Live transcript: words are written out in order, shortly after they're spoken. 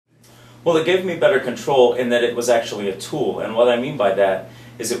Well, it gave me better control in that it was actually a tool, and what I mean by that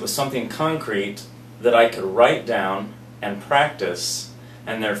is it was something concrete that I could write down and practice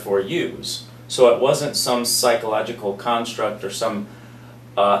and therefore use. So it wasn't some psychological construct or some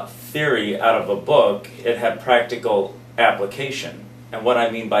theory out of a book. It had practical application. And what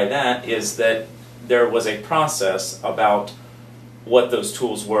I mean by that is that there was a process about what those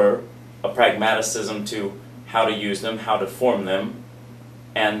tools were, a pragmaticism to how to use them, how to form them,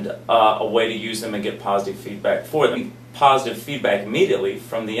 and a way to use them and get positive feedback for them. Positive feedback immediately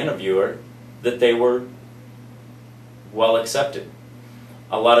from the interviewer that they were well accepted.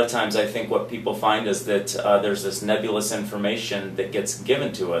 A lot of times I think what people find is that there's this nebulous information that gets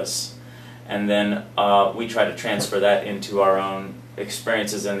given to us, and then we try to transfer that into our own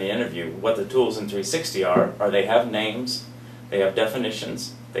experiences in the interview. What the tools in 360 are they have names, they have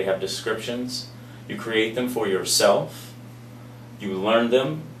definitions, they have descriptions. You create them for yourself, you learn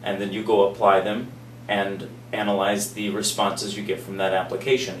them, and then you go apply them and analyze the responses you get from that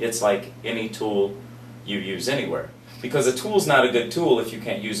application. It's like any tool you use anywhere. Because a tool's not a good tool if you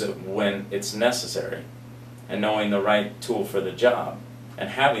can't use it when it's necessary. And knowing the right tool for the job, and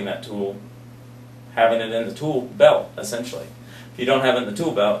having that tool, having it in the tool belt, essentially. If you don't have it in the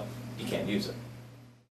tool belt, you can't use it.